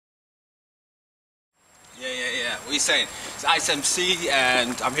What are you saying? It's ISMC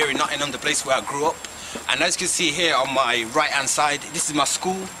and I'm here in Nottingham, the place where I grew up. And as you can see here on my right hand side, this is my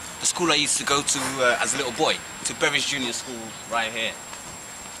school. The school I used to go to as a little boy, to Berry's Junior School right here.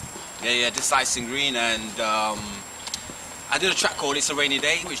 Yeah, this is Ice and Green, and I did a track called It's a Rainy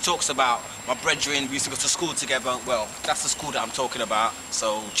Day, which talks about my brethren. We used to go to school together. Well, that's the school that I'm talking about,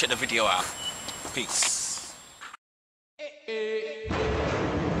 so check the video out. Peace.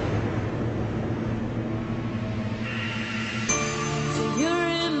 You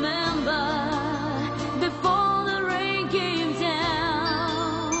remember before the rain came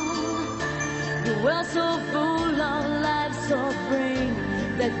down, you were so full of life, so bring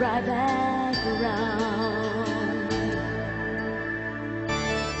that right back around.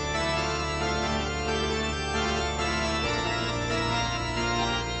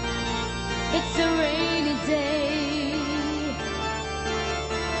 It's a rainy day.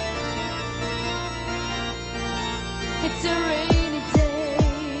 It's a rainy day.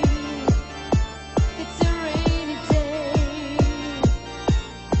 It's a rainy day.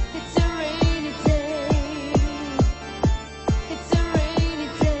 It's a rainy day. It's a rainy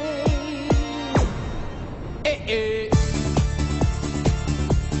day. Hey, hey.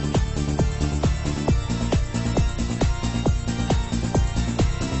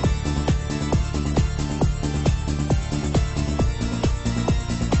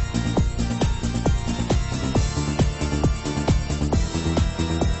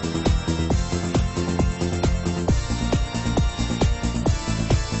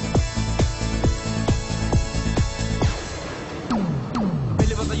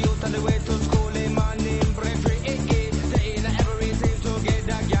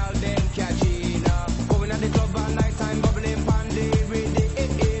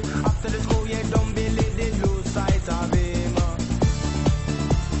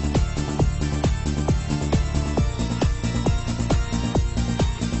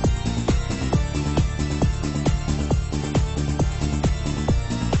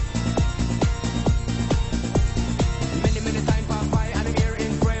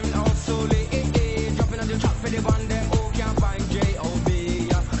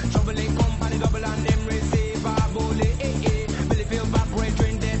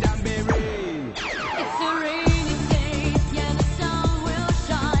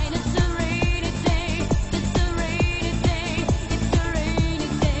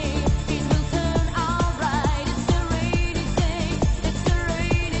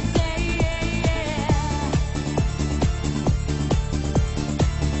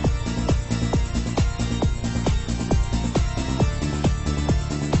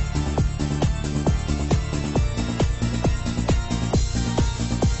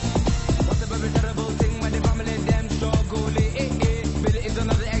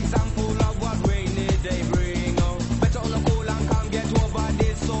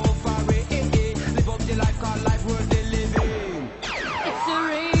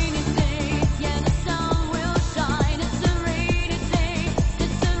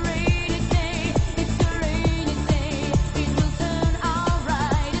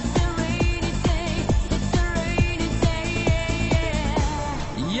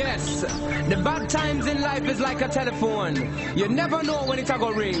 The bad times in life is like a telephone. You never know when it's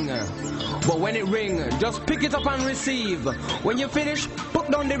gonna ring. But when it ring, just pick it up and receive. When you finish,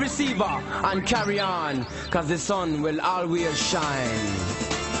 put down the receiver and carry on, 'cause the sun will always shine.